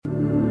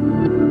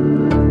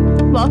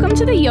Welcome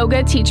to the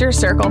Yoga Teacher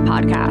Circle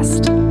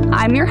podcast.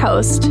 I'm your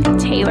host,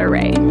 Taylor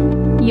Ray.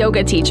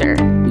 Yoga teacher,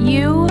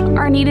 you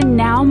are needed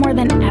now more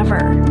than ever,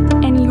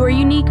 and your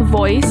unique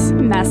voice,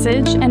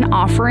 message, and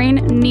offering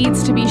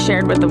needs to be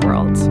shared with the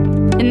world.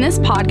 In this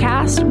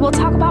podcast, we'll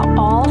talk about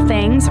all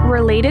things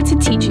related to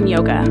teaching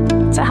yoga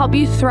to help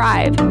you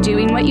thrive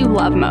doing what you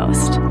love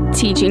most,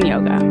 teaching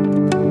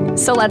yoga.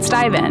 So let's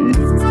dive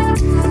in.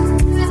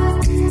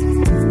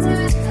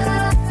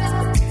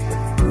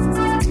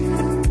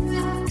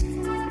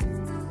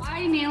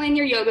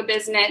 Yoga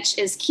biz niche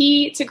is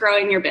key to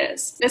growing your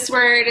biz. This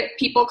word,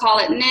 people call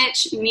it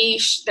niche,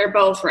 niche, they're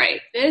both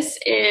right. This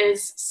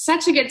is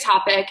such a good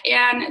topic,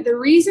 and the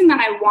reason that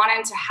I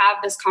wanted to have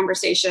this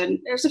conversation,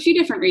 there's a few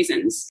different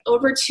reasons.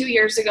 Over 2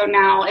 years ago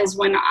now is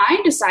when I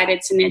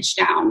decided to niche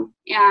down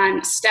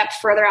and step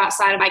further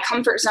outside of my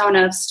comfort zone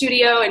of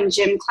studio and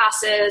gym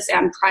classes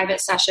and private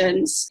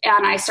sessions.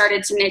 And I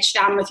started to niche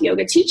down with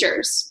yoga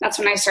teachers. That's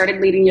when I started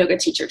leading yoga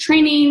teacher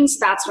trainings.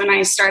 That's when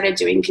I started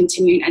doing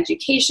continuing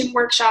education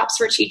workshops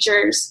for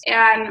teachers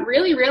and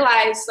really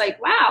realized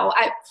wow,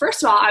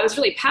 first of all, I was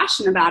really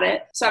passionate about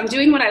it. So I'm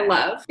doing what I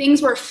love.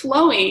 Things were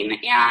flowing,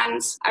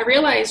 and I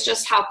realized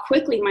just how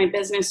quickly my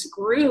business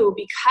grew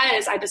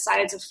because I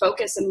decided to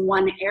focus in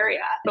one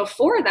area.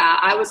 Before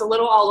that, I was a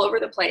little all over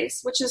the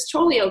place, which is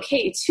totally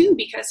okay too,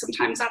 because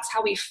sometimes that's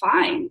how we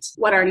find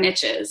what our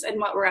niche is and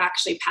what we're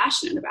actually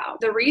passionate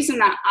about. The reason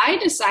that I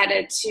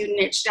decided to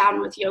niche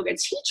down with yoga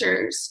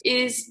teachers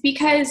is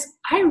because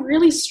I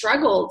really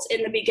struggled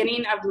in the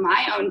beginning of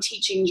my own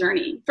teaching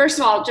journey. First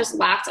of all, just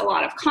lacked a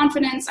lot of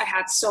confidence. I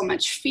had so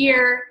much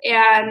fear,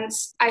 and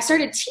I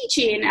started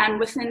teaching, and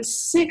within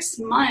 6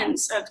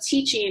 months of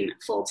teaching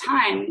full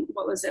time,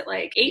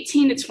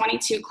 18 to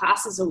 22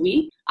 classes a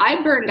week,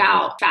 I burned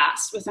out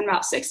fast within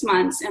about 6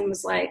 months and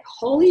was like,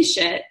 holy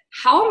shit,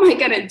 how am I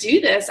going to do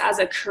this as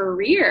a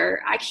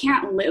career? I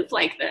can't live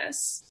like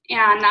this.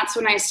 And that's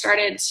when I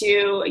started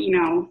to,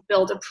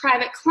 build a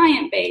private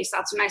client base.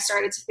 That's when I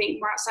started to think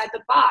more outside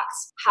the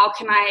box. How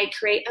can I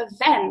create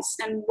events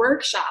and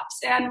workshops?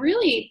 And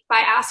really by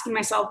asking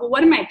myself, well,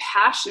 what am I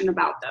passionate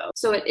about though?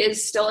 So it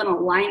is still in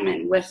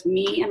alignment with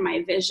me and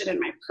my vision and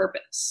my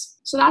purpose.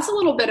 So that's a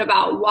little bit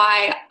about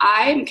why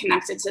I'm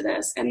connected to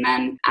this. And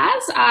then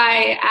as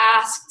I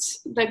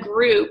asked the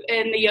group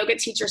in the Yoga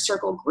Teacher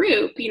Circle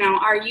group,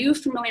 are you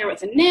familiar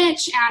with a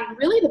niche? And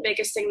really the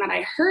biggest thing that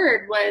I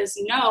heard was,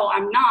 no,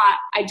 I'm not.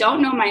 I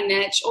don't know my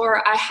niche,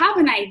 or I have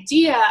an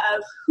idea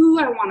of who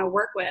I want to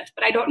work with,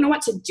 but I don't know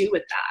what to do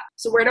with that.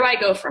 So where do I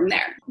go from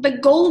there? The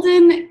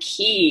golden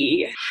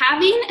key.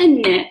 Having a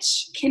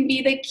niche can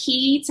be the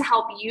key to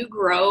help you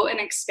grow and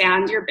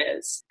expand your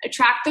biz,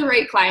 attract the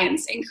right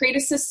clients, and create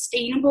a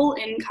sustainable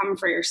income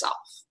for yourself.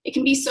 It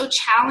can be so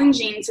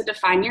challenging to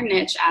define your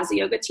niche as a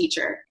yoga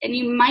teacher, and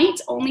you might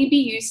only be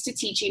used to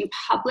teaching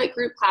public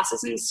group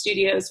classes in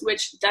studios,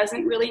 which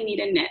doesn't really need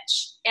a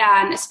niche.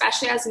 And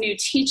especially as new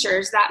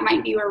teachers, that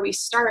might be where we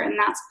start, and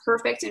that's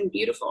perfect and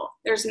beautiful.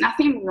 There's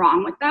nothing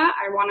wrong with that.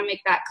 I want to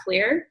make that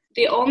clear.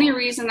 The only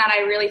reason that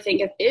I really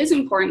think it is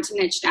important to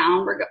niche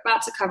down, we're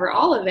about to cover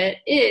all of it,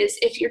 is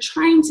if you're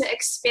trying to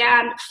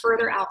expand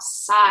further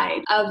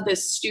outside of the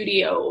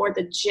studio or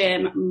the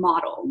gym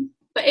model.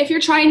 But if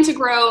you're trying to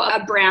grow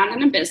a brand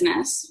and a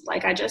business,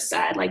 like I just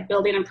said, like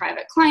building a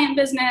private client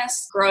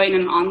business, growing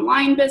an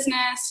online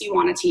business, you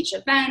want to teach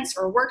events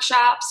or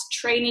workshops,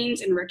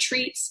 trainings, and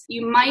retreats,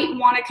 you might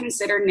want to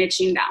consider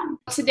niching down.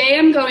 Today,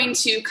 I'm going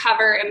to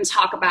cover and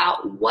talk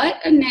about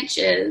what a niche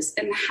is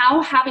and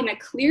how having a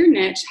clear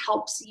niche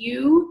helps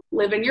you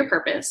live in your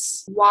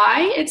purpose,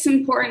 why it's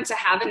important to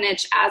have a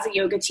niche as a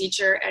yoga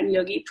teacher and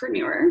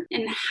yogipreneur,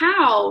 and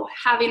how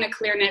having a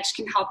clear niche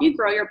can help you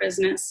grow your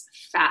business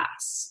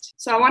fast.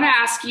 So I want to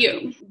ask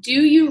you, do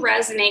you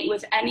resonate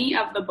with any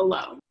of the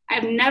below?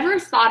 I've never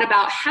thought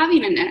about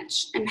having a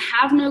niche and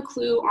have no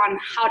clue on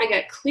how to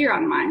get clear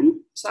on mine.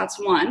 So that's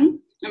one.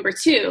 Number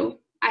two,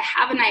 I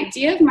have an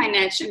idea of my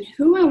niche and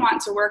who I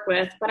want to work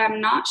with, but I'm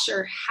not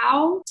sure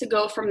how to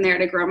go from there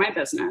to grow my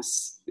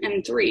business.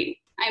 And three,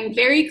 I'm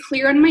very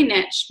clear on my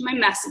niche, my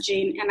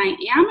messaging, and I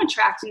am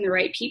attracting the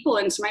right people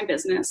into my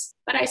business,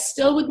 but I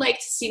still would like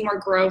to see more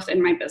growth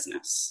in my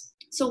business.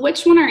 So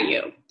which one are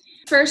you?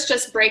 First,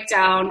 just break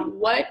down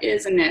what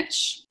is a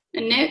niche. A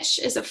niche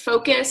is a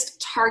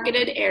focused,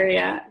 targeted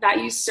area that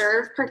you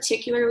serve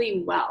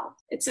particularly well.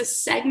 It's a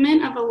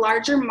segment of a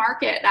larger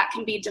market that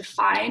can be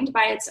defined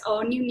by its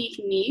own unique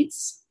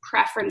needs,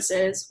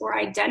 preferences, or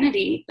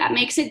identity that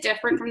makes it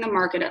different from the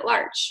market at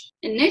large.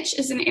 A niche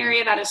is an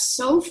area that is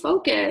so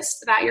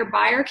focused that your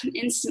buyer can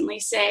instantly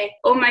say,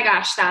 oh my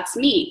gosh, that's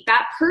me.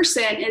 That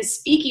person is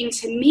speaking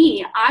to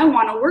me. I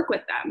want to work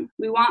with them.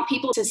 We want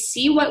people to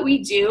see what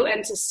we do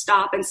and to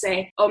stop and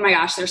say, oh my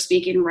gosh, they're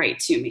speaking right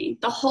to me.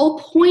 The whole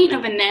point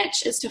of a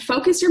niche is to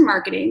focus your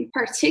marketing,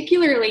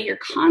 particularly your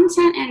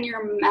content and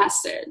your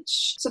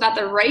message, so that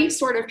the right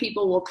sort of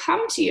people will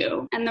come to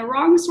you and the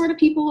wrong sort of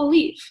people will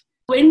leave.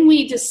 When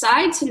we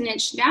decide to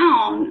niche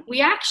down,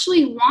 we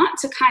actually want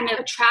to kind of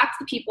attract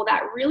the people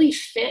that really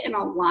fit and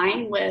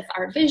align with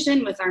our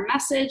vision, with our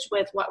message,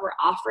 with what we're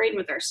offering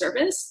with our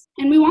service.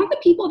 And we want the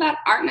people that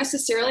aren't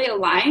necessarily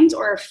aligned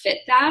or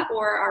fit that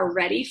or are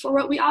ready for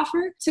what we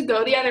offer to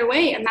go the other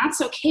way. And that's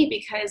okay,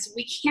 because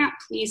we can't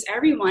please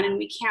everyone and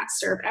we can't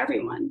serve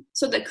everyone.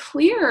 So the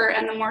clearer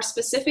and the more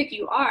specific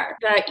you are,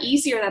 the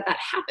easier that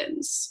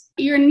happens.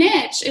 Your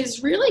niche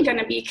is really going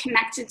to be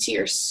connected to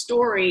your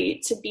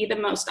story to be the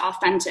most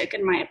authentic,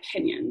 in my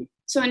opinion.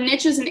 So a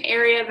niche is an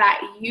area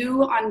that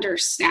you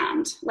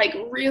understand, like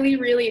really,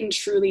 really and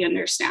truly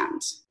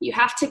understand. You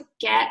have to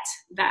get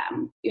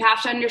them. You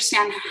have to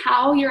understand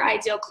how your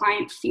ideal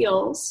client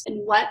feels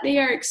and what they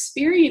are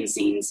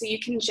experiencing so you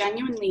can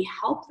genuinely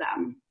help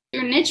them.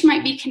 Your niche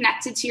might be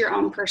connected to your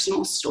own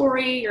personal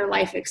story, your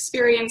life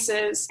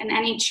experiences, and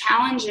any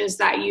challenges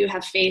that you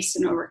have faced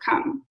and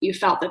overcome. You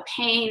felt the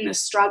pain, the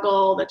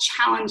struggle, the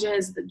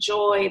challenges, the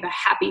joy, the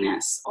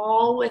happiness,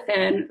 all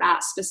within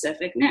that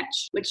specific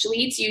niche, which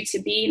leads you to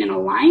being in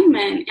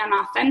alignment and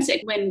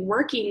authentic when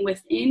working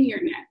within your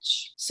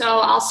niche. So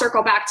I'll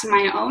circle back to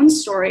my own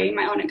story,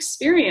 my own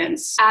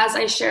experience. As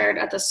I shared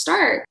at the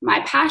start,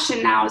 my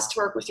passion now is to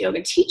work with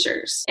yoga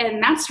teachers.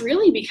 And that's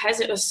really because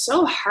it was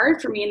so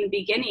hard for me in the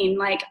beginning.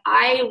 Like,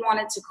 I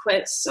wanted to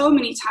quit so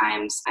many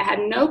times. I had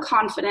no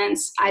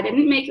confidence. I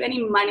didn't make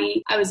any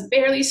money. I was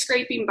barely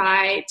scraping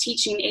by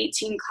teaching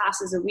 18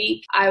 classes a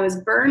week. I was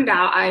burned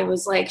out. I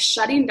was like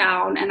shutting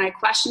down, and I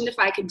questioned if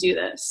I could do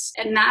this.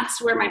 And that's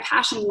where my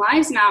passion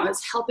lies now,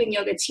 is helping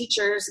yoga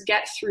teachers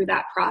get through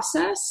that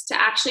process to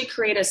actually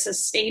create a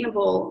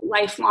sustainable,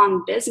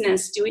 lifelong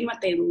business doing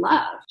what they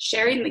love,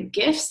 sharing the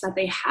gifts that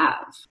they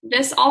have.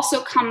 This also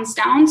comes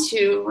down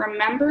to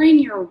remembering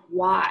your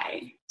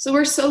why. So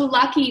we're so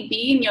lucky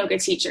being yoga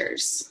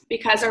teachers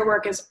because our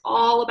work is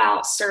all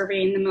about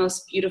serving the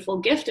most beautiful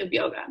gift of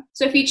yoga.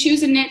 So if you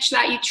choose a niche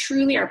that you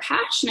truly are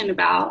passionate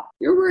about,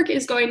 your work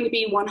is going to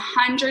be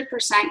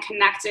 100%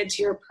 connected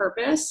to your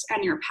purpose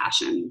and your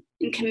passion.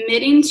 And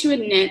committing to a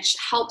niche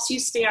helps you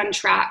stay on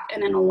track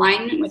and in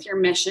alignment with your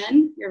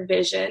mission, your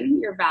vision,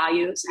 your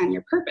values, and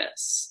your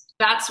purpose.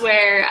 That's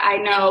where I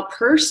know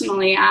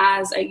personally,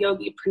 as a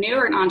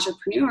yogipreneur and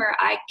entrepreneur,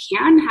 I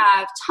can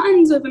have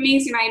tons of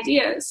amazing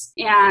ideas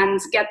and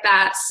get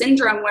that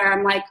syndrome where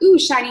I'm like, ooh,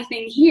 shiny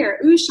thing here,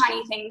 ooh,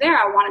 shiny thing there.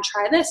 I want to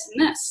try this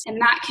and this.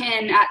 And that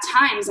can at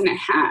times, and it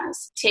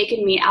has,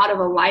 taken me out of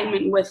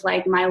alignment with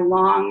like my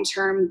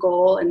long-term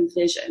goal and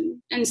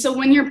vision. And so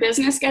when your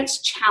business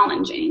gets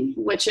challenging,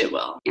 which it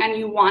will, and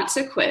you want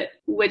to quit,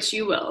 which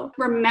you will,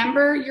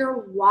 remember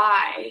your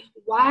why.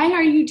 Why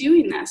are you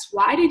doing this?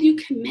 Why did you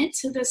commit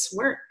to this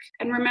work?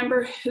 And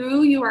remember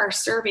who you are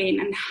serving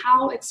and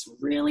how it's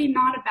really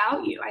not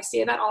about you. I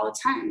say that all the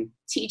time.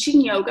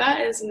 Teaching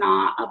yoga is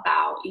not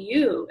about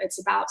you. It's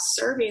about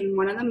serving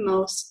one of the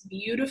most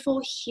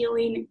beautiful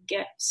healing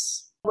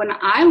gifts. When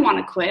I want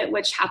to quit,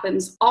 which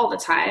happens all the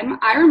time,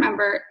 I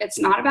remember it's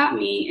not about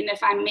me. And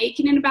if I'm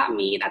making it about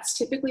me, that's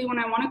typically when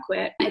I want to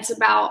quit. It's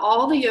about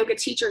all the yoga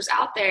teachers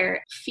out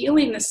there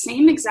feeling the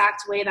same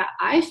exact way that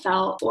I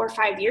felt 4 or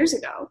 5 years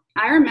ago.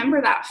 I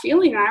remember that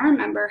feeling, and I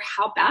remember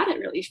how bad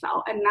it really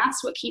felt. And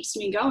that's what keeps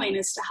me going,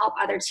 is to help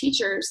other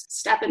teachers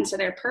step into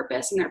their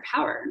purpose and their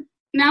power.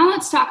 Now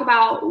let's talk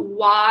about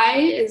why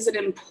is it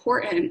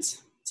important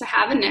to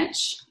have a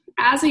niche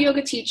as a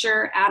yoga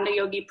teacher and a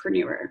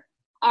yogipreneur.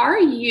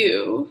 Are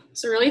you,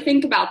 so really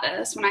think about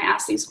this when I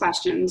ask these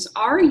questions,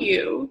 are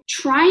you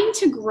trying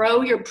to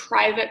grow your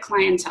private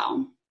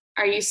clientele?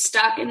 Are you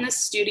stuck in the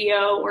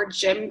studio or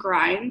gym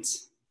grind,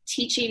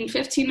 teaching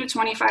 15 to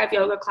 25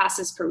 yoga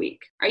classes per week?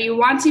 Are you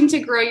wanting to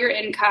grow your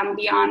income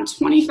beyond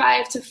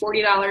 $25 to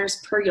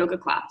 $40 per yoga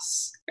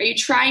class? Are you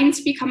trying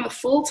to become a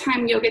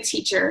full-time yoga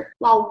teacher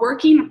while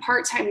working a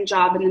part-time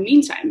job in the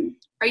meantime?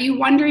 Are you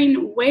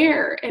wondering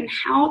where and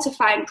how to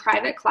find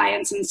private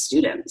clients and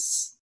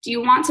students? Do you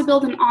want to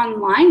build an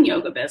online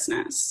yoga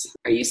business?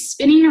 Are you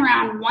spinning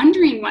around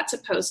wondering what to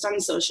post on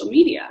social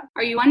media?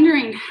 Are you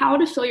wondering how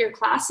to fill your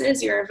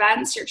classes, your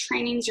events, your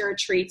trainings, your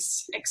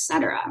retreats,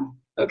 etc.?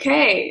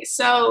 Okay,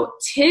 so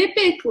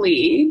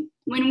typically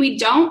when we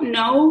don't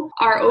know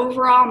our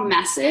overall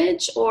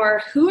message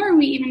or who are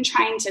we even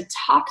trying to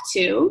talk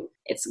to,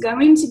 it's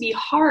going to be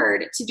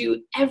hard to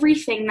do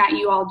everything that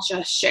you all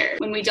just shared.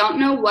 When we don't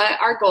know what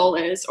our goal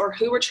is or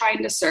who we're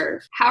trying to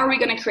serve, how are we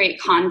going to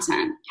create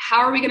content? How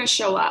are we going to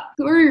show up?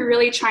 Who are we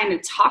really trying to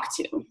talk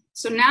to?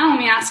 So now let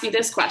me ask you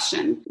this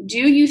question. Do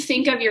you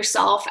think of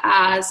yourself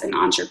as an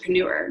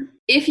entrepreneur?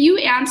 If you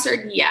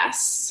answered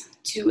yes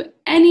to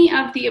any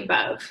of the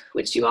above,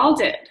 which you all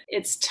did,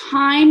 it's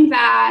time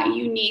that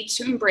you need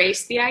to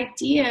embrace the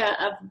idea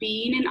of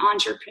being an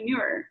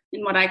entrepreneur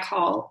and what I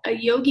call a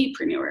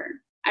yogipreneur.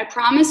 I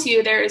promise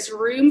you there is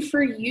room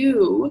for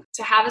you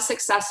to have a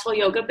successful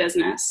yoga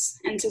business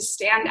and to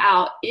stand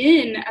out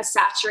in a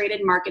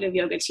saturated market of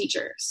yoga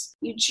teachers.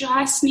 You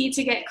just need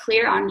to get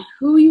clear on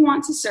who you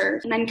want to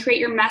serve and then create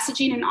your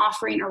messaging and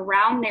offering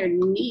around their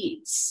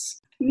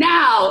needs.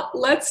 Now,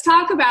 let's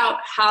talk about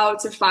how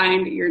to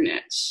find your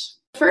niche.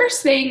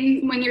 First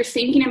thing when you're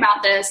thinking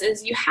about this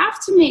is you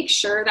have to make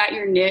sure that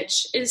your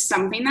niche is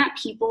something that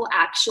people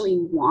actually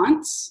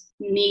want,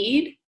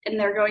 need, and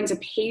they're going to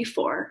pay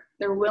for.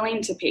 They're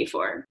willing to pay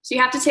for. So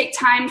you have to take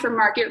time for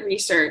market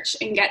research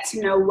and get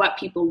to know what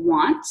people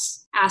want.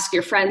 Ask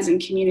your friends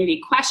and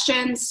community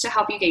questions to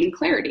help you gain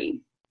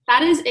clarity.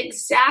 That is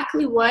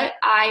exactly what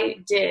I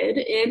did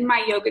in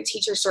my Yoga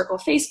Teacher Circle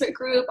Facebook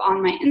group,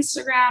 on my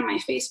Instagram, my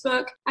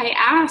Facebook. I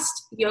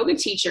asked yoga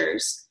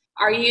teachers,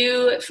 are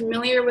you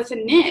familiar with a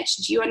niche?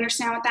 Do you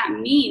understand what that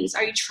means?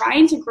 Are you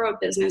trying to grow a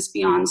business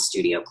beyond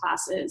studio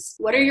classes?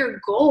 What are your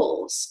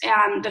goals?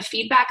 And the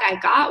feedback I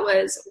got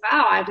was,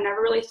 wow, I've never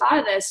really thought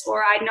of this.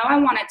 Or I know I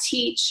want to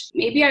teach.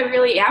 Maybe I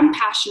really am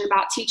passionate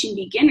about teaching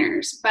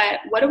beginners, but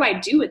what do I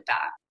do with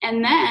that?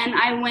 And then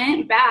I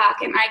went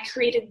back and I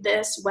created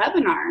this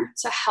webinar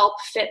to help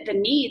fit the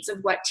needs of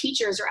what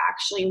teachers are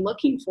actually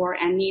looking for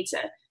and need to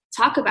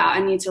talk about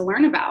and need to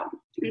learn about.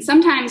 And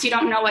sometimes you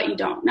don't know what you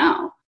don't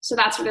know. So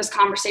that's where this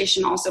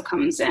conversation also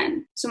comes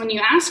in. So when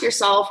you ask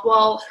yourself,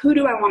 well, who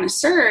do I want to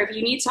serve?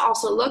 You need to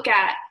also look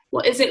at,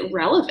 well, is it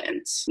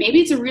relevant? Maybe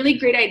it's a really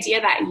great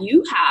idea that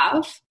you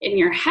have in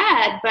your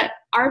head, but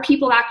are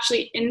people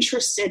actually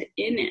interested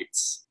in it?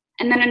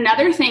 And then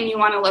another thing you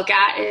want to look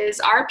at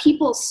is, are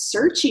people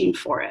searching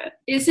for it?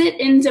 Is it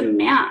in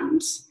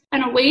demand?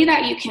 And a way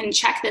that you can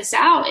check this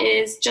out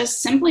is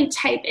just simply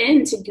type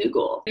into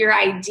Google your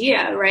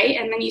idea, right?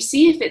 And then you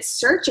see if it's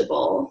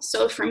searchable.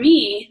 So for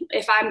me,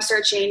 if I'm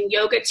searching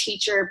yoga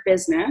teacher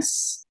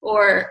business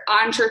or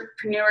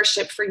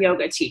entrepreneurship for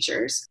yoga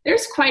teachers,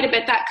 there's quite a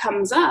bit that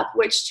comes up,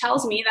 which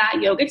tells me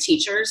that yoga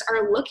teachers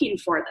are looking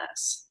for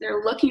this.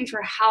 They're looking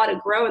for how to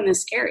grow in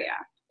this area.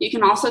 You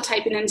can also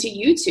type it into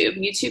YouTube.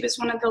 YouTube is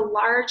one of the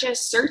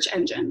largest search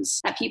engines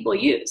that people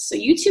use. So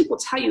YouTube will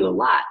tell you a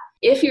lot.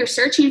 If you're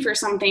searching for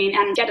something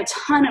and get a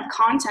ton of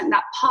content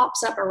that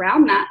pops up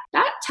around that,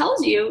 that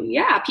tells you,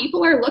 yeah,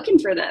 people are looking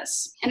for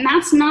this. And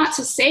that's not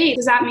to say,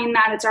 does that mean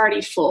that it's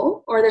already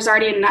full or there's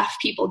already enough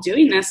people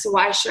doing this, so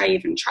why should I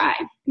even try?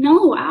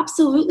 No,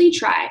 absolutely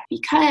try,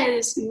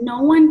 because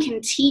no one can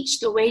teach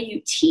the way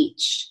you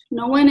teach.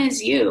 No one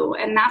is you,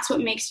 and that's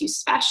what makes you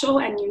special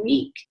and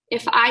unique.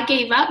 If I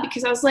gave up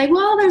because I was like,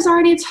 well, there's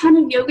already a ton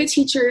of yoga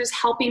teachers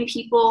helping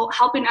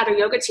other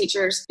yoga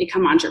teachers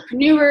become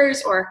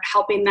entrepreneurs or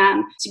helping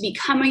them to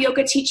become a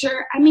yoga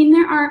teacher. I mean,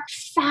 there are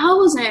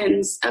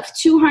thousands of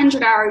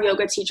 200-hour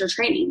yoga teacher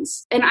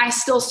trainings, and I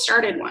still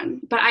started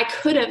one. But I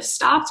could have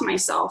stopped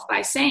myself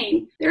by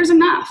saying, there's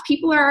enough.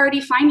 People are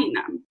already finding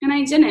them. And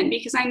I didn't,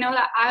 because I know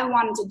that I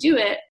wanted to do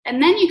it.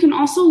 And then you can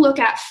also look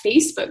at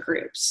Facebook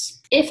groups.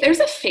 If there's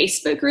a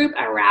Facebook group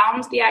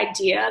around the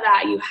idea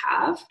that you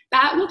have,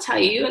 that will tell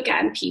you,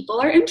 again, people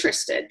are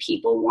interested.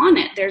 People want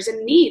it. There's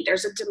a need.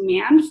 There's a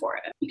demand for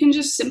it. You can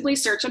just simply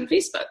search on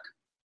Facebook.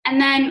 And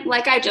then,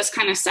 like I just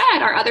kind of said,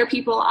 are other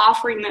people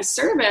offering this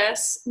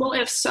service? Well,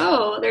 if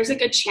so, there's a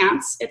good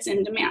chance it's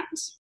in demand.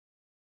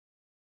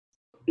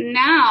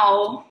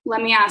 Now,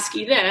 let me ask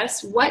you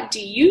this. What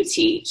do you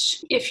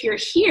teach? If you're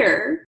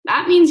here,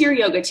 that means you're a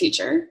yoga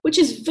teacher, which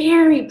is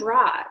very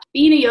broad.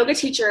 Being a yoga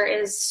teacher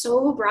is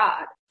so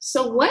broad.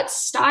 So what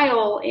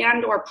style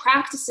and or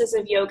practices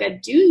of yoga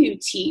do you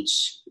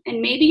teach?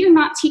 And maybe you're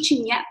not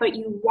teaching yet, but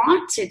you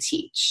want to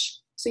teach.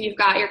 So you've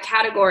got your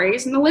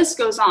categories, and the list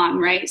goes on,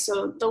 right?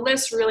 So the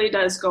list really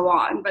does go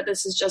on, but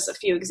this is just a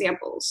few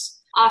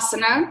examples.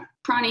 Asana,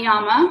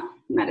 pranayama,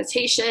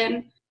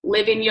 meditation,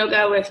 living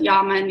yoga with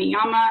yama and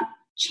niyama,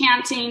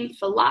 chanting,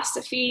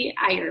 philosophy,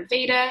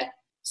 Ayurveda.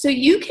 So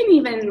you can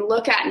even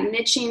look at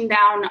niching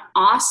down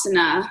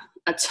asana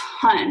a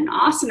ton.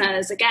 Asana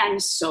is, again,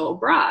 so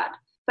broad.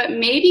 But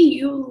maybe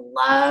you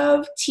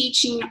love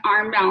teaching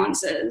arm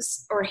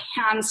balances or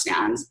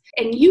handstands,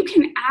 and you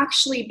can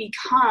actually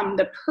become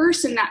the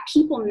person that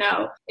people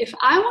know. If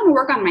I want to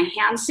work on my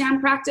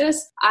handstand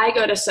practice, I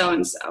go to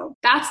so-and-so.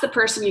 That's the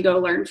person you go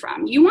learn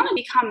from. You want to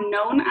become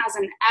known as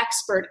an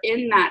expert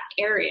in that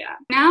area.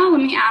 Now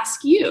let me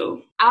ask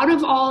you, out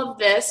of all of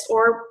this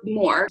or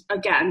more,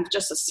 again,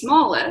 just a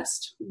small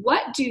list,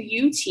 what do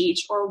you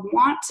teach or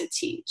want to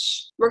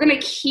teach? We're going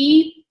to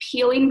keep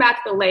peeling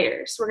back the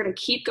layers. We're going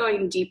to keep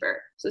going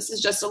deeper. So this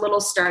is just a little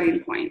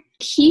starting point.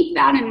 Keep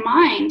that in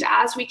mind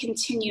as we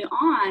continue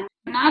on.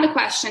 Now the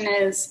question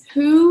is,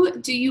 who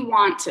do you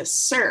want to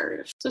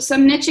serve? So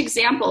some niche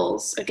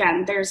examples,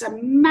 again, there's a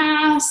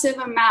massive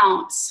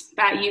amount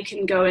that you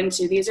can go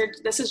into.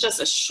 This is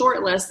just a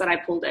short list that I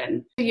pulled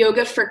in.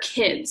 Yoga for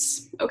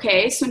kids.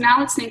 Okay, so now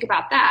let's think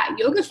about that.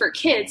 Yoga for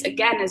kids,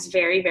 again, is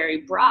very,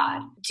 very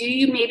broad. Do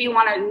you maybe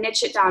want to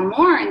niche it down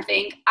more and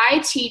think, I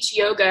teach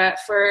yoga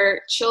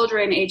for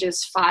children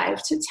ages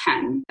 5 to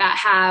 10 that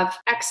have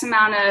X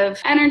amount of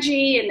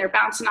energy and they're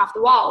bouncing off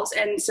the walls.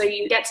 And so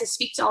you get to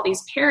speak to all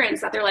these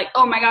parents that they're like,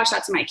 oh my gosh,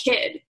 that's my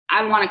kid.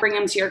 I want to bring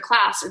them to your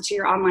class or to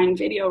your online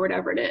video, or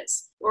whatever it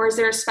is. Or is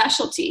there a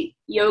specialty?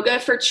 Yoga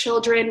for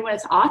children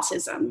with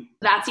autism.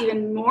 That's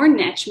even more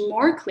niche,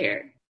 more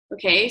clear.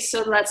 Okay,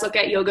 so let's look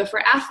at yoga for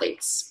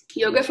athletes.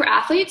 Yoga for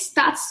athletes,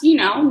 that's,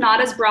 not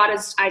as broad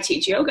as I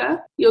teach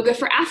yoga. Yoga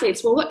for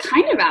athletes, well, what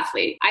kind of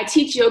athlete? I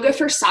teach yoga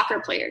for soccer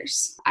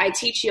players. I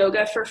teach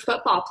yoga for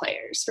football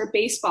players, for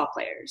baseball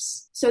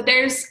players. So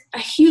there's a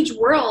huge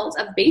world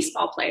of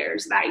baseball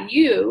players that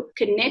you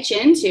could niche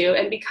into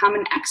and become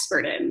an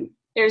expert in.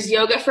 There's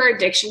yoga for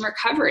addiction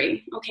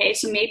recovery. Okay,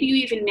 so maybe you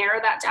even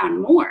narrow that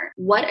down more.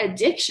 What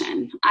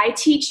addiction? I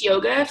teach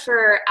yoga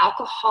for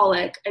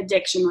alcoholic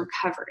addiction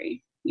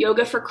recovery.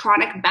 Yoga for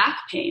chronic back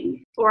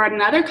pain or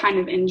another kind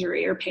of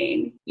injury or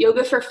pain.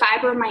 Yoga for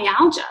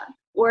fibromyalgia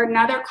or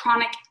another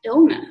chronic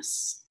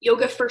illness.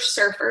 Yoga for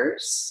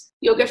surfers.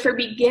 Yoga for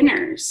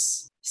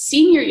beginners.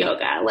 Senior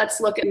yoga,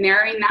 let's look at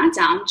narrowing that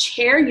down.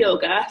 Chair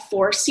yoga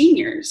for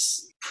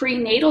seniors.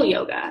 Prenatal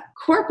yoga.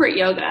 Corporate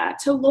yoga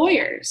to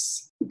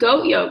lawyers.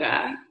 Goat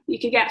yoga, you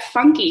could get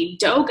funky,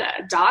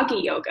 doga,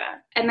 doggy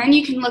yoga. And then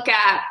you can look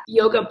at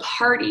yoga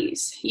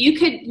parties. You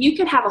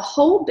could have a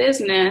whole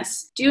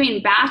business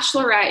doing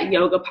bachelorette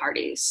yoga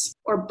parties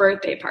or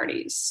birthday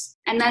parties.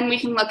 And then we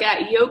can look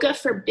at yoga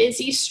for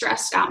busy,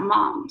 stressed out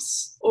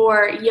moms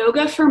or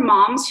yoga for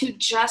moms who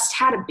just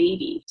had a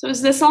baby. So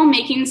is this all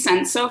making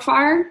sense so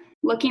far?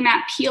 Looking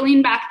at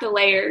peeling back the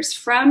layers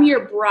from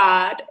your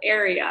broad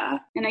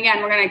area. And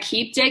again, we're going to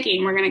keep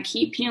digging. We're going to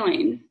keep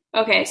peeling.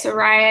 Okay, so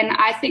Ryan,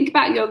 I think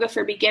about yoga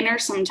for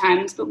beginners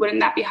sometimes, but wouldn't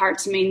that be hard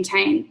to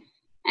maintain?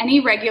 Any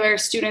regular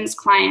students,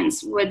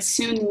 clients would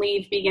soon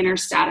leave beginner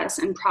status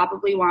and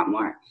probably want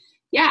more.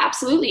 Yeah,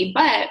 absolutely,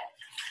 but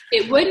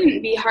it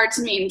wouldn't be hard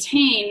to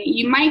maintain.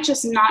 You might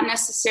just not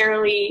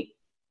necessarily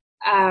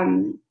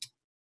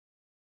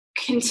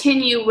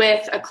continue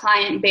with a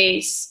client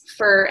base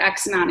for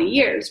X amount of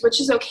years,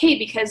 which is okay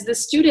because the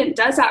student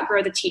does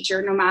outgrow the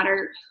teacher no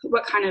matter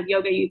what kind of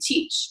yoga you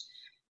teach.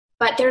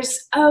 But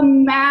there's a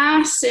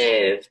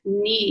massive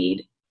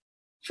need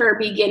for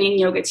beginning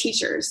yoga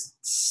teachers.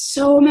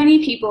 So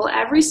many people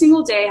every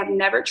single day have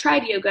never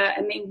tried yoga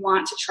and they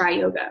want to try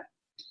yoga.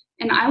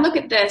 And I look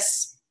at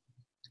this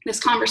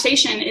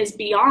conversation is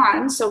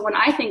beyond. So when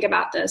I think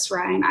about this,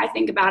 Ryan, I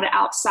think about it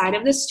outside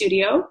of the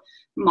studio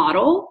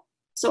model.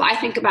 So I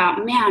think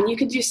about, man, you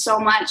could do so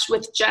much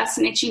with just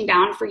niching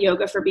down for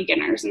yoga for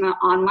beginners in the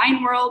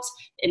online world,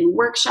 in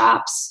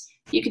workshops.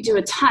 You could do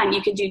a ton.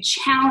 You could do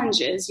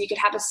challenges. You could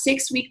have a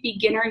 6-week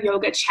beginner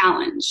yoga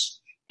challenge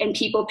and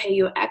people pay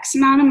you X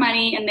amount of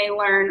money and they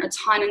learn a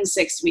ton in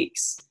 6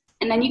 weeks.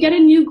 And then you get a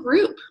new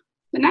group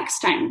the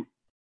next time.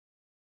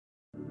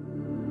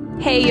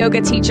 Hey,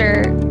 yoga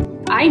teacher.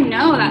 I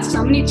know that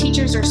so many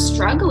teachers are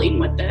struggling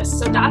with this.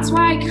 So that's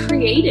why I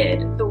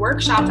created the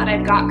workshop that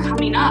I've got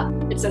coming up.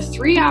 It's a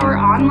 3-hour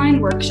online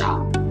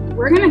workshop.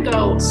 We're going to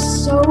go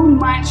so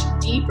much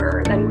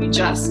deeper than we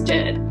just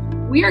did.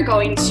 We are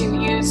going to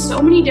use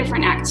so many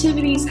different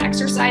activities,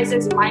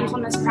 exercises,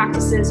 mindfulness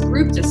practices,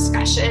 group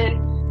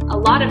discussion, a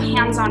lot of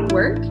hands-on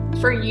work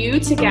for you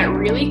to get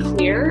really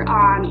clear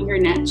on your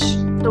niche.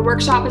 The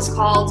workshop is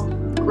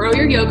called Grow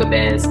Your Yoga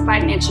Biz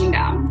by Niching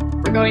Down.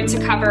 We're going to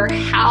cover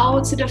how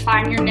to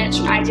define your niche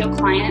and ideal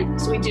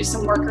client. So we do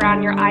some work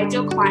around your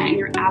ideal client and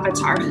your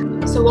avatar.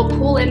 So we'll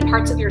pull in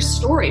parts of your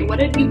story. What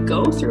did you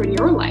go through in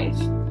your life?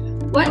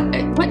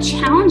 What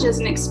challenges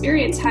and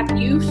experience have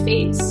you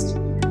faced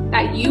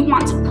that you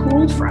want to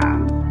pull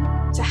from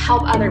to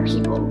help other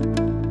people?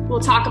 We'll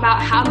talk about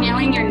how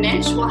nailing your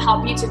niche will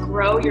help you to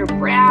grow your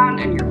brand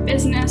and your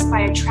business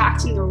by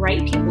attracting the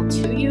right people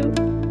to you,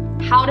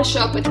 how to show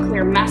up with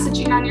clear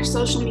messaging on your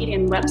social media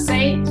and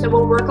website. So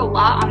we'll work a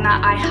lot on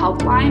that I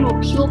help line. We'll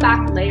peel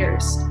back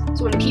layers.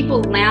 So when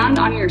people land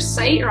on your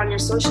site or on your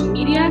social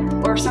media,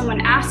 or if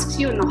someone asks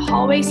you in the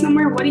hallway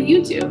somewhere, what do?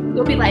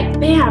 You'll be like,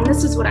 bam,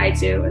 this is what I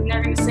do. And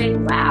they're going to say,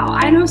 wow,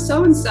 I know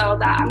so-and-so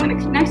that I'm going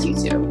to connect you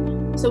to.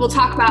 So we'll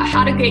talk about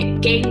how to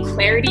gain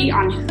clarity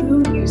on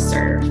who you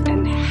serve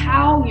and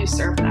how you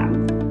serve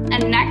them,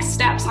 and next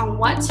steps on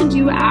what to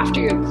do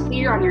after you're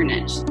clear on your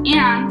niche.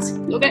 And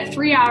you'll get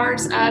 3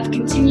 hours of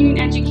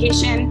continuing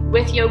education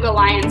with Yoga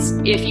Alliance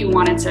if you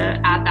wanted to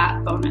add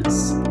that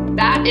bonus.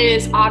 That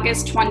is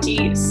August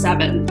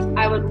 27th.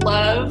 I would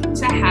love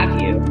to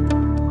have you.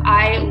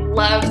 I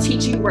love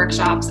teaching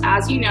workshops.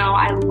 As you know,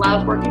 I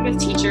love working with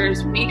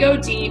teachers. We go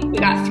deep. We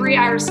got 3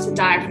 hours to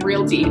dive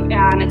real deep,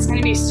 and it's going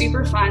to be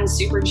super fun,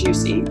 super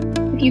juicy.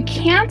 If you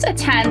can't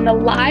attend the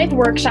live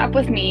workshop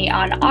with me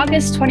on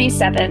August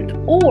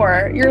 27th,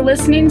 or you're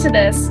listening to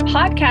this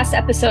podcast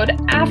episode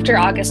after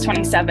August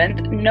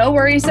 27th, no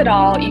worries at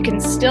all. You can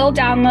still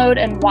download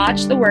and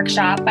watch the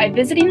workshop by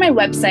visiting my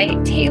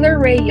website,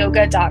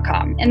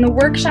 taylorrayyoga.com, and the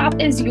workshop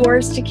is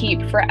yours to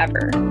keep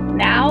forever.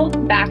 Now,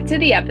 back to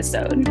the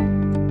episode.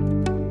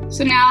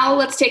 So now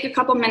let's take a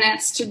couple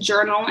minutes to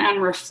journal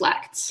and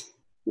reflect.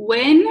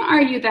 When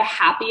are you the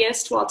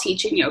happiest while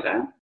teaching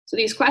yoga? So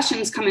these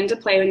questions come into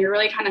play when you're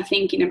really kind of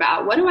thinking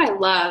about, what do I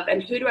love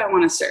and who do I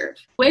want to serve?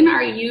 When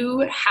are you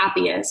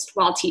happiest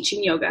while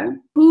teaching yoga?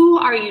 Who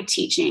are you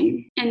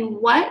teaching? And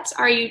what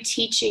are you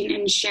teaching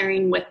and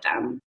sharing with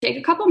them? Take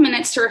a couple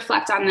minutes to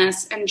reflect on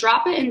this and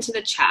drop it into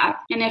the chat.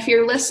 And if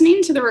you're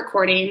listening to the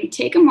recording,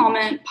 take a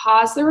moment,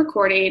 pause the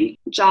recording,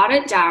 jot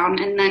it down,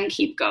 and then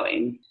keep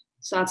going.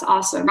 So that's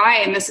awesome.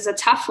 Ryan, this is a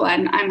tough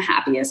one. I'm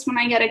happiest when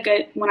I get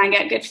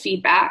good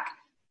feedback.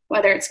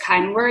 Whether it's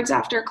kind words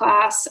after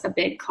class, a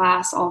big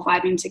class all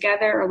vibing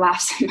together, or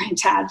laughs at my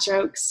dad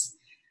jokes.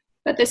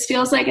 But this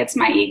feels like it's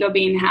my ego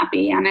being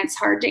happy, and it's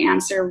hard to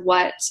answer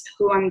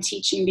who I'm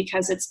teaching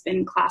because it's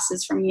been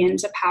classes from yin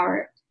to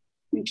power,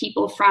 and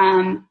people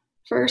from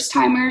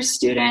first-timers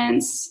to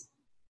students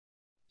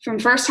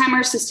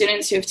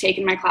who have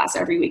taken my class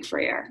every week for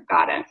a year.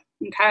 Got it.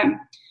 Okay.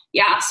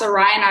 Yeah. So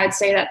Ryan, I would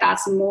say that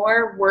that's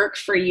more work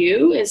for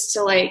you, is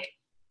to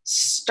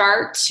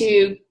start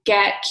to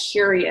get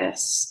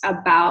curious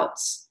about,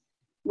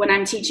 when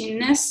I'm teaching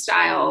this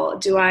style,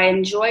 do I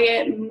enjoy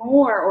it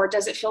more, or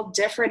does it feel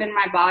different in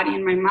my body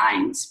and my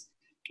mind?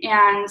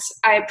 And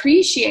I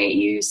appreciate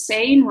you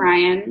saying,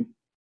 Ryan,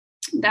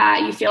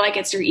 that you feel like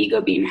it's your ego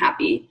being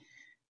happy,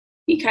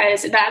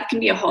 because that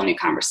can be a whole new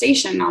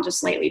conversation. I'll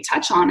just lightly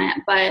touch on it,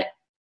 but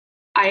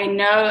I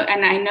know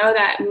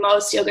that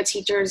most yoga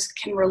teachers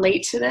can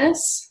relate to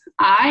this.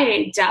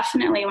 I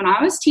definitely, when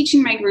I was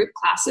teaching my group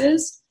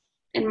classes,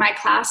 and my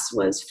class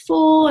was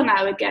full and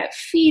I would get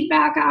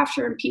feedback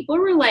after, and people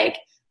were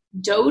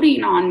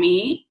doting on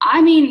me.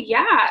 I mean,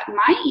 yeah,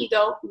 my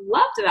ego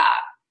loved that.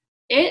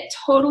 It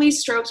totally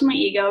stroked my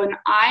ego, and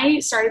I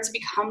started to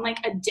become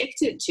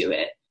addicted to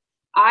it.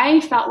 I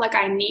felt like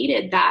I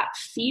needed that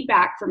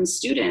feedback from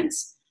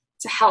students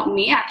to help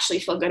me actually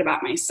feel good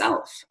about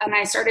myself. And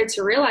I started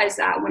to realize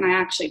that when I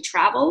actually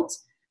traveled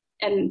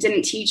and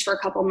didn't teach for a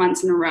couple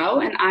months in a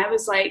row, and I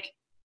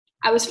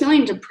was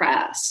feeling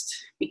depressed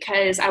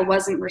because I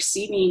wasn't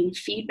receiving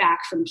feedback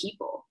from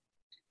people.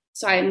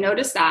 So I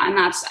noticed that, and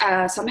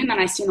that's something that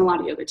I see in a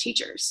lot of yoga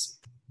teachers.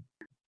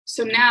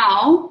 So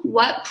now,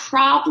 what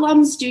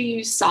problems do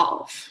you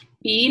solve?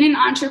 Being an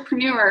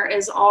entrepreneur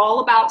is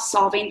all about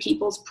solving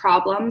people's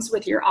problems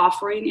with your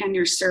offering and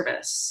your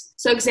service.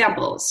 So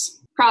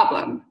examples.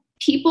 Problem: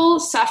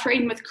 people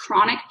suffering with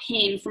chronic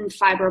pain from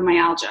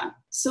fibromyalgia.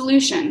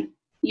 Solution: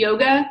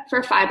 yoga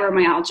for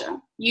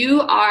fibromyalgia.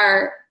 You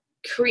are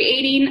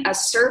creating a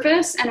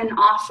service and an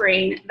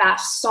offering that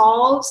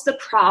solves the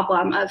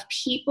problem of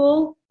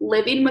people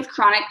living with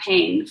chronic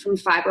pain from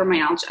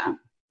fibromyalgia.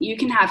 You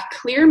can have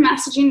clear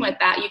messaging with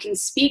that. You can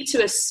speak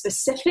to a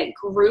specific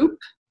group,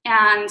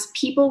 and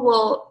people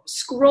will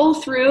scroll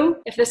through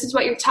if this is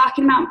what you're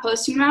talking about and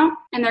posting about,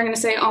 and they're going to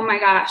say, oh my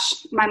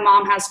gosh, my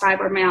mom has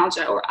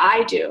fibromyalgia, or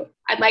I do.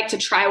 I'd like to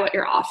try what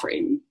you're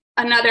offering.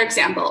 Another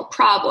example: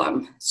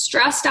 problem: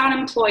 stressed out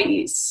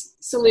employees.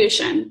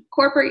 Solution: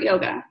 corporate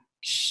yoga.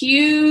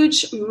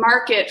 Huge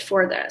market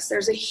for this.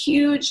 There's a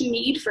huge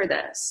need for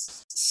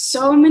this.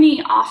 So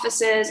many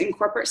offices in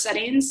corporate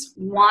settings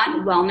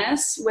want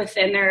wellness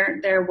within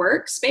their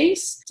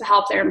workspace to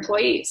help their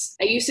employees.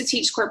 I used to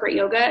teach corporate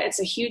yoga.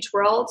 It's a huge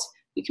world.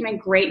 You can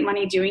make great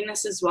money doing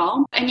this as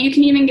well. And you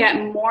can even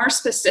get more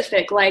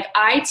specific.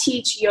 I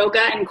teach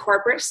yoga in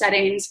corporate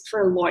settings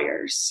for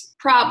lawyers.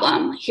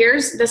 Problem: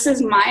 this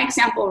is my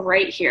example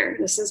right here.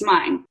 This is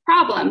mine.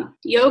 Problem: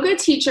 yoga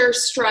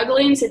teachers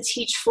struggling to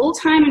teach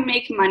full-time and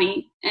make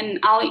money. And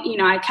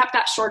I kept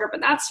that shorter,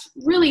 but that's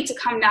really to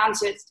come down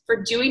to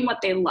for doing what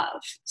they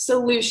love.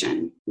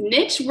 Solution: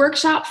 niche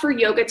workshop for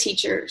yoga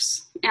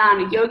teachers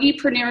and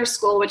Yogipreneur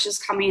School, which is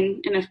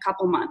coming in a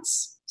couple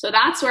months. So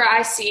that's where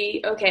I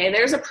see, okay,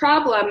 there's a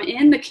problem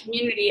in the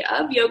community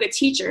of yoga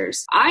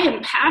teachers. I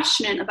am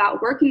passionate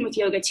about working with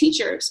yoga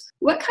teachers.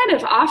 What kind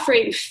of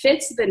offering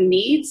fits the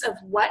needs of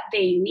what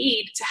they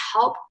need to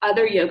help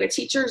other yoga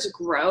teachers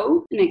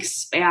grow and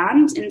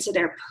expand into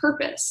their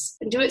purpose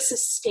and do it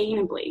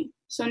sustainably?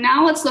 So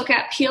now let's look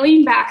at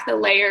peeling back the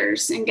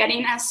layers and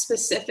getting as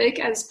specific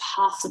as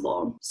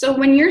possible. So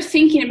when you're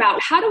thinking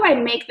about, how do I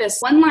make this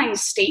one-line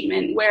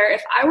statement where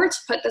if I were to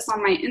put this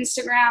on my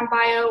Instagram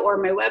bio or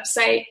my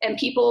website and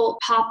people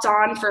popped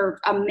on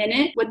for a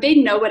minute, would they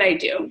know what I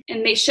do?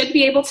 And they should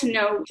be able to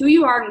know who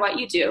you are and what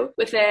you do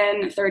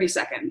within 30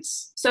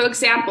 seconds. So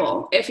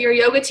example, if you're a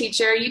yoga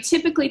teacher, you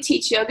typically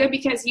teach yoga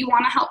because you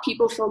want to help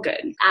people feel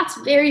good. That's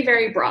very,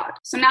 very broad.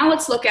 So now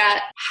let's look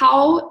at,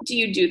 how do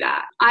you do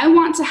that? I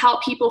want to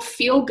help people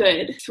feel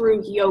good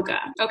through yoga.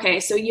 Okay,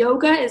 so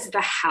yoga is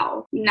the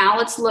how. Now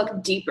let's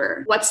look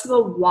deeper. What's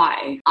the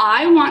why?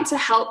 I want to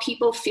help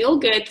people feel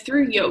good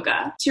through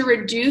yoga to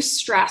reduce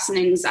stress and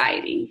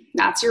anxiety.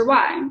 That's your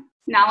why.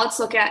 Now let's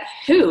look at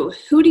who.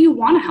 Who do you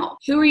want to help?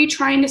 Who are you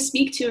trying to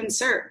speak to and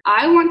serve?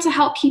 I want to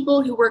help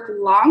people who work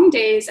long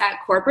days at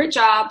corporate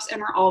jobs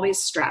and are always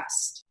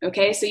stressed.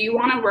 Okay, so you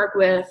want to work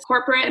with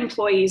corporate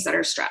employees that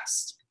are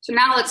stressed. So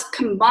now let's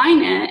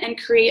combine it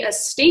and create a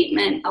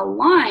statement, a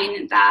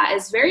line that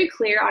is very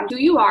clear on who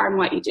you are and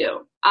what you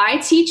do. I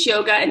teach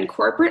yoga in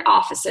corporate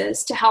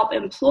offices to help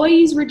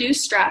employees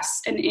reduce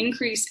stress and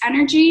increase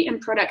energy and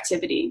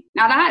productivity.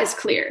 Now that is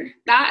clear.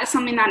 That is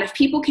something that if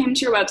people came to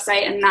your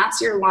website and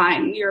that's your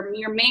line, your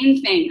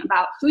main thing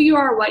about who you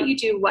are, what you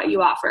do, what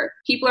you offer,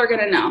 people are going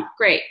to know.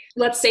 Great.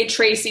 Let's say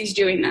Tracy's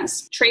doing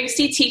this.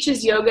 Tracy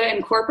teaches yoga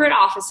in corporate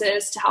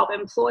offices to help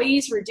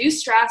employees reduce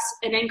stress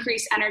and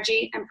increase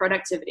energy and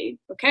productivity.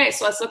 Okay,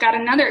 so let's look at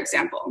another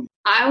example.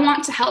 I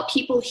want to help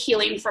people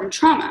healing from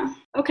trauma.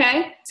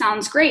 Okay,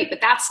 sounds great, but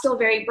that's still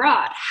very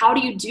broad. How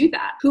do you do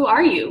that? Who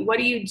are you? What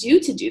do you do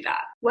to do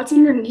that? What's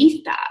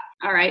underneath that?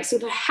 All right, so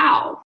the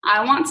how.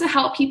 I want to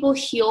help people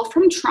heal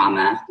from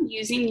trauma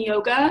using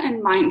yoga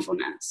and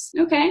mindfulness.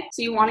 Okay,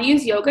 so you want to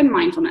use yoga and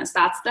mindfulness.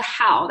 That's the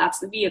how, that's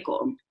the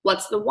vehicle.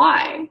 What's the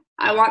why?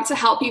 I want to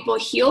help people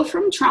heal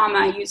from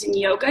trauma using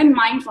yoga and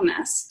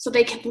mindfulness so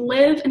they can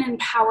live an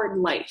empowered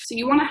life. So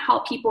you want to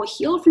help people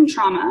heal from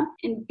trauma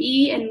and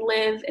be and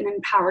live an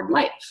empowered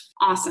life.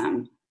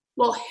 Awesome.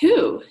 Well,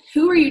 who?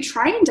 Who are you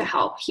trying to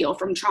help heal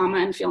from trauma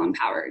and feel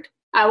empowered?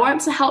 I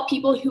want to help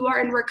people who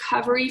are in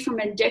recovery from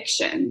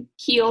addiction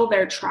heal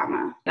their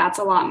trauma. That's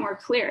a lot more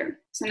clear.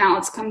 So now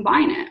let's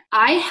combine it.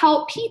 I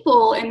help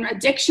people in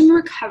addiction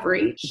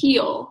recovery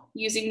heal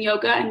using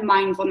yoga and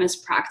mindfulness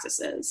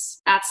practices.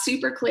 That's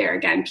super clear.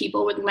 Again,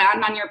 people would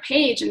land on your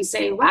page and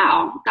say,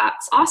 wow,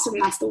 that's awesome.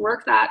 That's the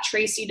work that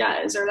Tracy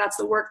does, or that's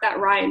the work that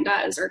Ryan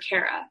does, or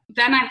Kara.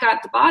 Then I've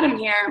got the bottom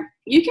here.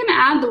 You can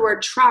add the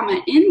word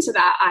trauma into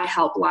that I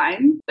help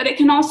line, but it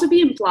can also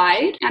be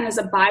implied and as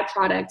a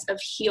byproduct of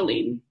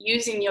healing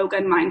using yoga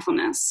and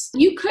mindfulness.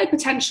 You could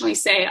potentially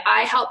say,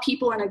 I help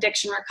people in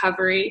addiction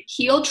recovery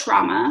heal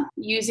trauma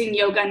using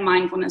yoga and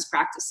mindfulness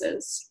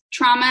practices.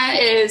 Trauma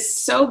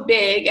is so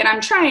big, and I'm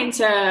trying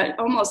to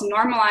almost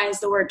normalize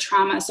the word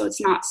trauma so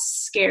it's not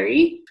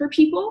scary for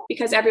people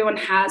because everyone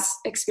has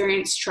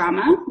experienced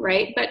trauma,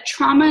 right? But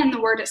trauma in the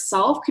word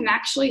itself can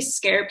actually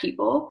scare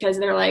people because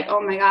they're like,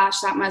 oh my gosh,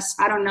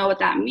 I don't know what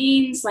that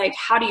means. Like,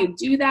 how do you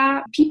do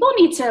that? People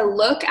need to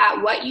look at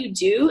what you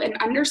do and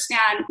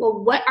understand,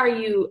 well, what are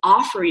you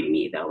offering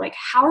me though? Like,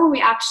 how are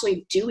we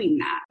actually doing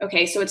that?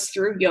 Okay, so it's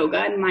through yoga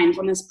and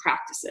mindfulness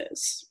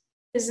practices.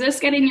 Is this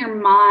getting your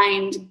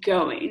mind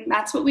going?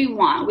 That's what we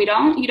want.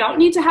 You don't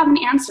need to have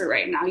an answer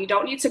right now. You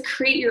don't need to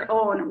create your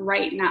own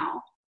right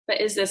now.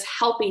 But is this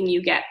helping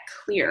you get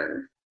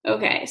clear?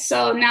 Okay,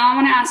 so now I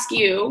want to ask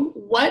you,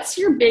 what's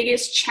your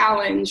biggest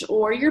challenge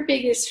or your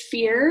biggest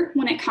fear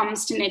when it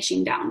comes to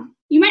niching down?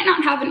 You might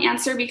not have an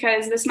answer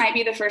because this might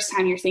be the first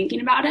time you're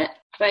thinking about it.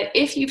 But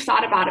if you've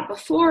thought about it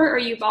before, or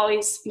you've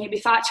always maybe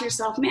thought to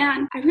yourself,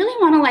 man, I really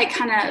want to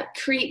kind of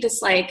create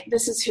this,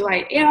 this is who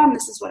I am,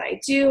 this is what I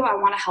do, I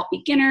want to help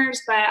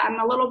beginners, but I'm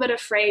a little bit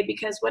afraid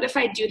because what if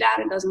I do that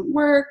and it doesn't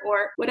work,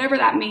 or whatever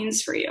that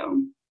means for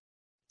you.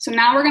 So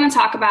now we're going to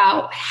talk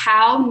about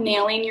how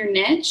nailing your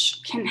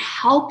niche can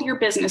help your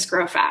business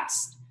grow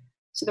fast.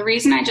 So the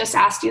reason I just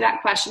asked you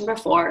that question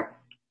before,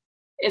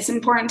 it's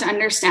important to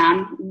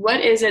understand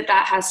what is it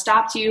that has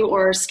stopped you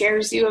or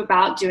scares you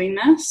about doing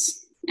this.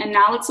 And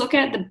now let's look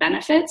at the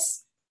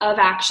benefits of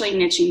actually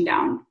niching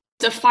down.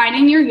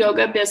 Defining your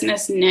yoga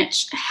business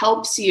niche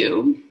helps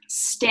you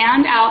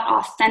stand out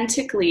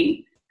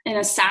authentically in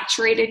a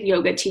saturated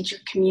yoga teacher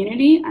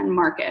community and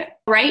market.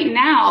 Right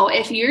now,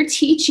 if you're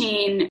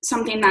teaching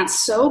something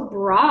that's so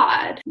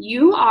broad,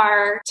 you're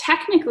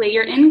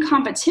in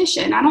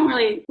competition. I don't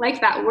really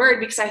like that word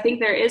because I think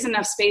there is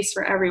enough space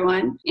for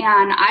everyone.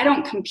 And I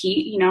don't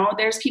compete,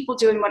 there's people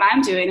doing what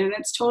I'm doing and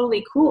it's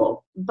totally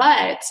cool.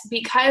 But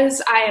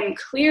because I am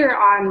clear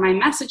on my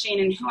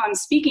messaging and who I'm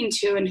speaking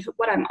to and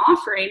what I'm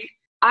offering,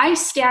 I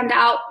stand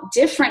out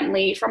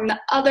differently from the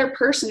other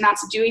person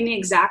that's doing the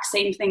exact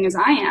same thing as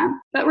I am,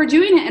 but we're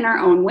doing it in our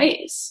own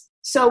ways.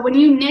 So when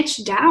you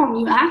niche down,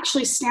 you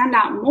actually stand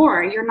out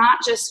more. You're not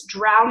just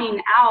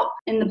drowning out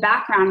in the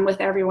background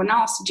with everyone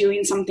else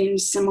doing something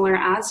similar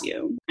as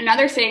you.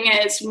 Another thing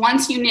is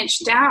once you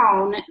niche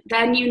down,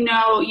 then you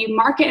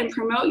market and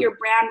promote your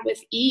brand with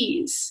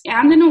ease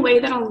and in a way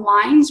that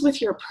aligns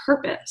with your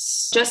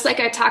purpose. Just like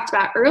I talked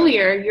about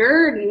earlier,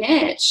 your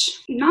niche,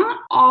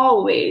 not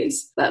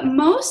always, but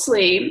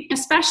mostly,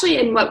 especially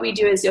in what we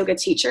do as yoga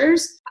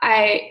teachers,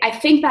 I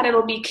think that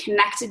it'll be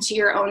connected to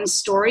your own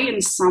story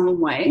in some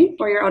way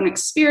or your own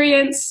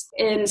experience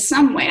in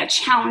some way, a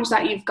challenge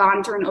that you've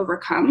gone through and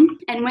overcome.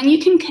 And when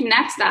you can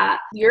connect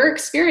your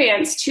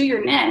experience to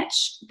your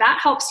niche,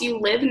 that helps you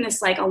live in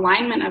this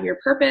alignment of your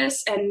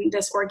purpose and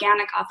this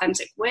organic,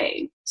 authentic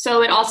way.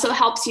 So it also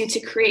helps you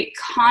to create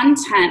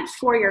content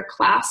for your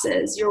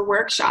classes, your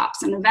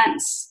workshops and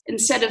events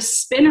instead of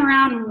spin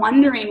around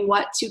wondering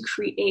what to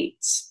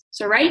create.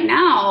 So right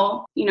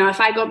now,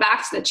 if I go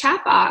back to the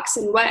chat box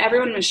and what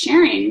everyone was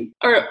sharing,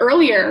 or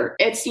earlier,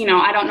 it's,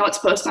 I don't know what to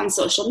post on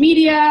social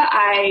media.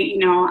 I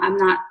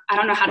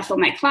don't know how to fill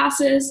my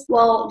classes.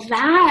 Well,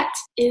 that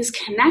is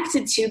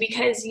connected to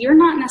because you're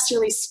not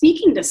necessarily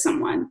speaking to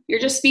someone. You're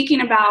just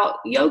speaking about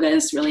yoga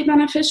is really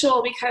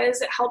beneficial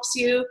because it helps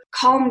you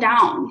calm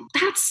down.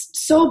 That's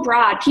so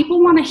broad.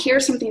 People want to hear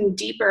something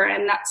deeper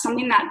and that's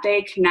something that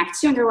they connect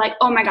to. And they're like,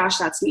 oh my gosh,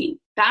 that's me.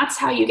 That's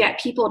how you get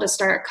people to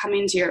start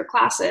coming to your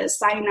classes,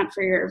 signing up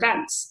for your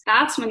events.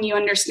 That's when you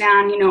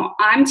understand,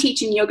 I'm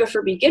teaching yoga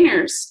for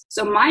beginners.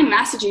 So my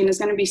messaging is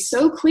going to be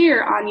so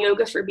clear on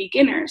yoga for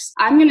beginners.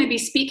 I'm going to be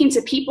speaking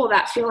to people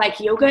that feel like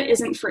yoga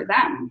isn't for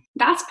them.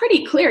 That's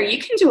pretty clear. You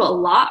can do a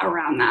lot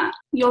around that.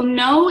 You'll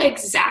know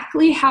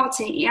exactly how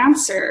to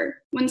answer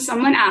when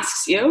someone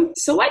asks you,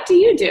 so what do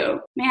you do?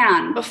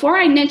 Man, before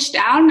I niched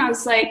down, I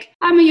was like,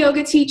 I'm a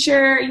yoga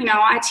teacher.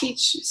 I teach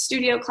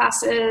studio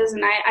classes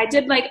and I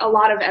did like a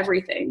lot of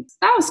everything.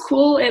 That was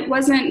cool. It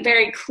wasn't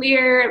very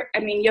clear.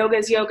 Yoga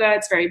is yoga.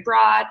 It's very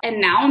broad. And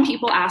now when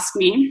people ask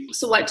me,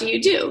 so what do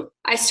you do?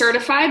 I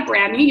certified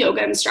brand new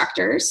yoga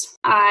instructors.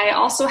 I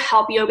also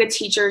help yoga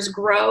teachers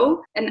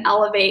grow and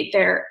elevate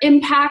their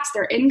impact,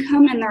 their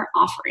income, and their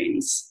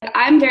offerings.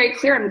 I'm very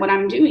clear on what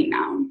I'm doing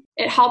now.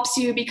 It helps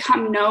you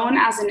become known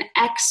as an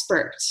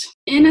expert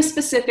in a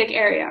specific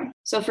area.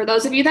 So for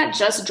those of you that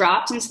just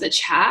dropped into the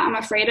chat, I'm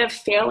afraid of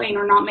failing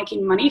or not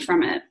making money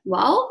from it.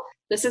 Well,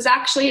 this is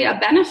actually a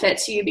benefit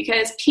to you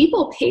because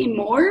people pay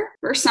more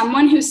for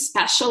someone who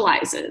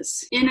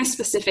specializes in a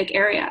specific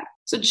area.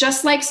 So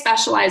just like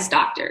specialized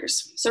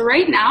doctors. So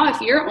right now, if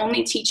you're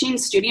only teaching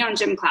studio and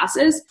gym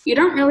classes, you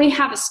don't really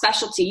have a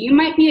specialty. You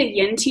might be a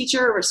yin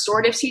teacher or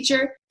restorative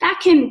teacher.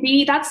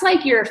 That's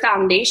like your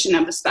foundation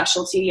of a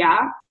specialty,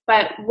 yeah?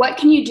 But what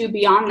can you do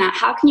beyond that?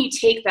 How can you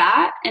take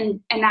that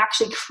and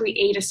actually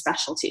create a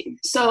specialty?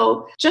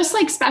 So just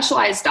like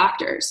specialized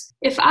doctors,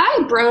 if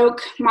I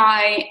broke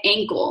my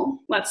ankle,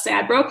 let's say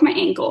I broke my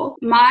ankle,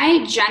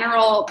 my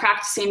general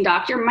practicing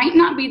doctor might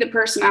not be the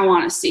person I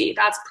want to see.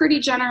 That's pretty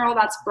general.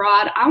 That's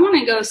broad. I want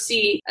to go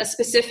see a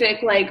specific,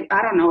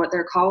 I don't know what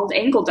they're called,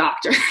 ankle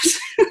doctors.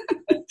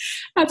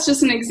 That's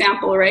just an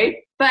example, right?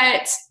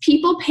 But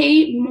people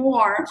pay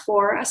more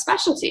for a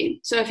specialty.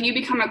 So if you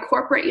become a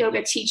corporate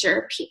yoga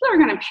teacher, people are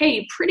going to pay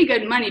you pretty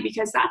good money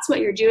because that's what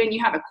you're doing.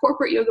 You have a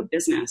corporate yoga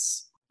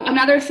business.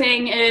 Another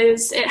thing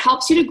is it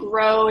helps you to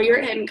grow your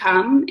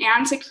income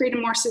and to create a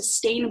more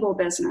sustainable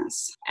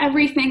business.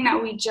 Everything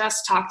that we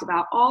just talked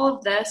about, all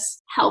of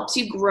this helps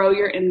you grow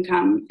your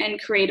income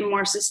and create a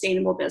more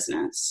sustainable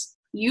business.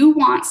 You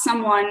want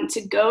someone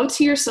to go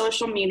to your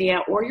social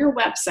media or your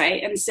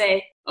website and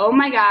say, oh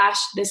my gosh,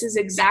 this is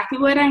exactly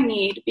what I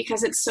need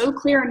because it's so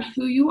clear on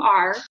who you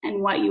are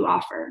and what you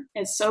offer.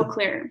 It's so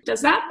clear.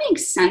 Does that make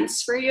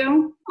sense for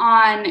you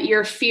on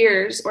your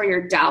fears or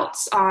your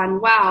doubts on,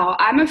 wow,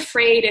 I'm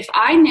afraid if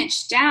I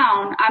niche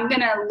down, I'm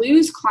going to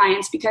lose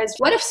clients because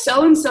what if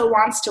so-and-so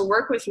wants to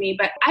work with me,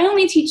 but I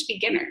only teach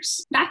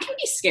beginners? That can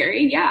be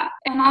scary, yeah.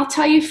 And I'll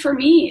tell you for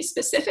me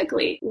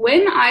specifically,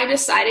 when I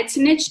decided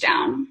to niche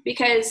down,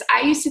 because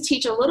I used to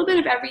teach a little bit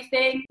of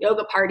everything,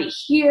 yoga party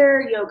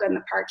here, yoga in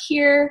the park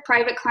here,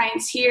 private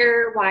clients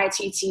here,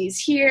 YTTs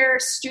here,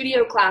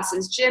 studio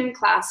classes, gym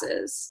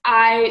classes.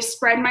 I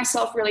spread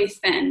myself really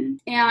thin.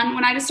 And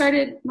when I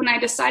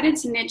decided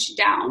to niche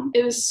down,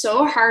 it was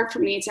so hard for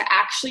me to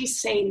actually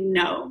say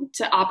no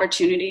to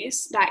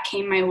opportunities that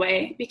came my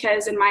way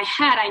because in my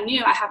head, I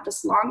knew I have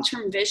this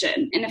long-term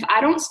vision. And if I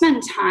don't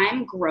spend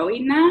time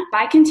growing that, if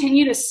I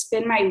continue to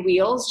spin my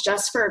wheels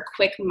just for a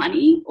quick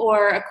money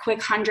or a quick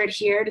 100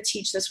 here to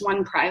teach this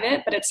one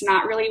private, but it's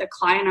not really the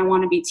client I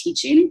want to be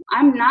teaching,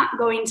 I'm not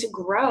going to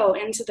grow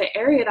into the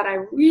area that I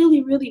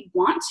really, really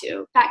want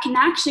to, that can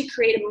actually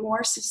create a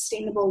more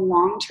sustainable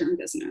long-term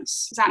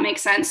business. Does that make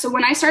sense? So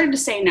when I started to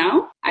say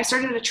no, I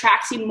started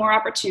attracting more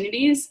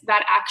opportunities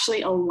that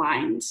actually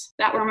aligned,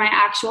 that were my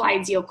actual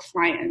ideal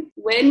client.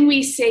 When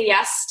we say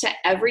yes to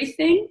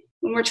everything,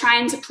 when we're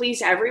trying to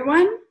please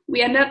everyone,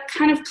 we end up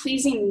kind of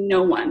pleasing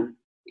no one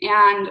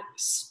and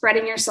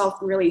spreading yourself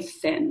really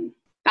thin.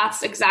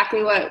 That's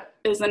exactly what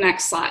is the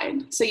next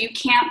slide. So you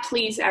can't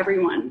please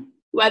everyone.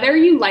 Whether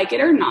you like it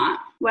or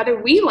not,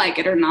 whether we like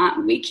it or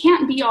not, we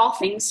can't be all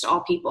things to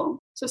all people.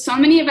 So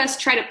many of us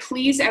try to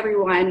please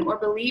everyone or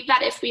believe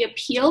that if we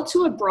appeal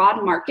to a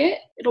broad market,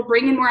 it'll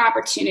bring in more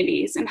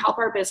opportunities and help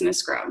our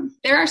business grow.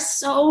 There are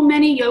so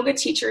many yoga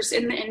teachers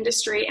in the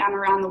industry and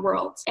around the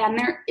world, and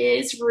there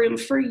is room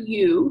for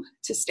you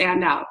to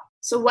stand out.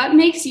 So what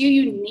makes you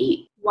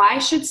unique? Why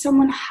should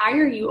someone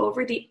hire you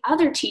over the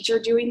other teacher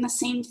doing the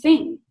same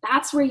thing?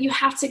 That's where you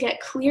have to get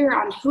clear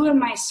on who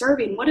am I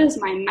serving? What is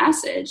my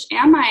message?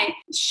 Am I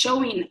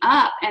showing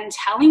up and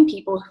telling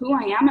people who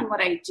I am and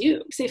what I do?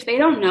 Because if they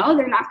don't know,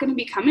 they're not going to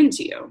be coming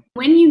to you.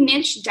 When you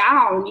niche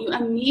down, you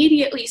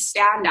immediately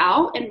stand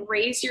out and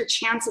raise your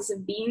chances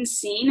of being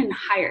seen and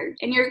hired.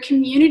 And your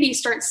community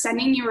starts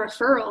sending you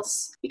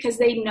referrals because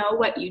they know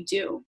what you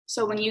do.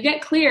 So when you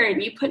get clear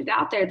and you put it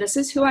out there, this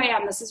is who I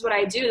am, this is what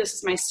I do, this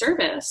is my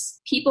service,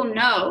 people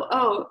know,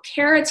 oh,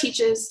 Kara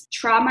teaches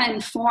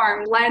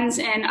trauma-informed, blends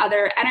in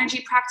other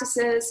energy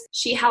practices.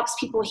 She helps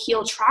people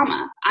heal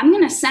trauma. I'm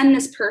going to send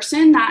this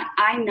person that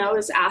I know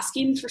is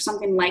asking for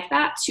something like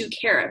that to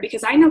Kara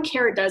because I know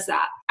Kara does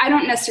that. I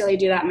don't necessarily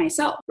do that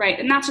myself, right?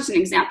 And that's just an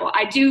example.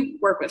 I do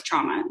work with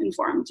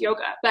trauma-informed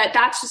yoga, but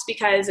that's just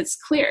because it's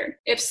clear.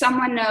 If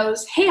someone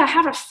knows, hey, I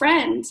have a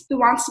friend who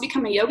wants to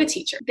become a yoga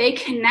teacher, they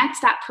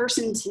connect that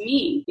person to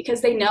me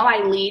because they know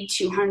I lead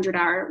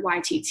 200-hour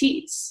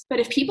YTTs. But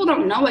if people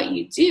don't know what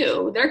you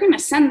do, they're going to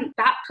send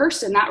that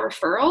person, that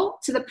referral,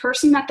 to the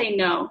person that they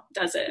know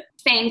does it.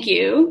 Thank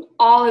you,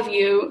 all of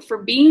you, for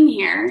being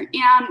here.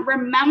 And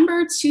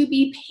remember to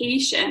be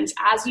patient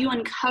as you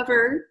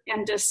uncover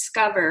and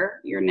discover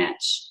your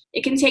niche.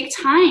 It can take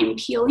time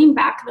peeling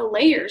back the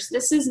layers.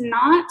 This is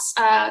not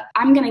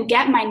I'm going to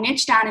get my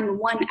niche down in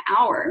 1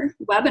 hour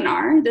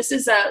webinar. This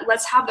is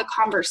let's have the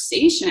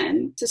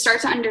conversation to start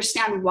to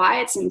understand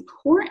why it's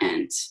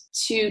important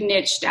to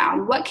niche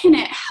down. What can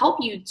it help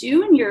you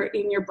do in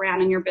your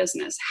brand and your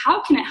business?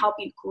 How can it help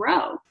you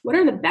grow? What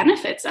are the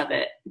benefits of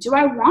it? Do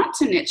I want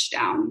to niche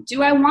down?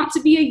 Do I want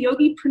to be a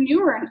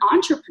yogipreneur, an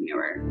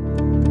entrepreneur?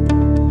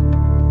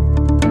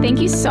 Thank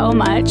you so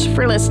much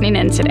for listening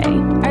in today.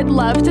 I'd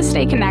love to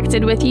stay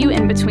connected with you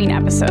in between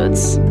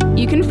episodes.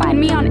 You can find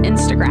me on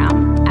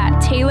Instagram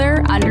at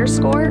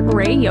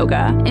Taylor_Ray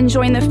Yoga and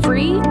join the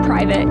free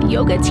private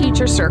Yoga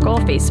Teacher Circle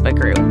Facebook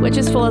group, which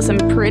is full of some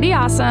pretty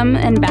awesome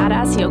and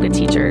badass yoga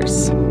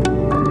teachers.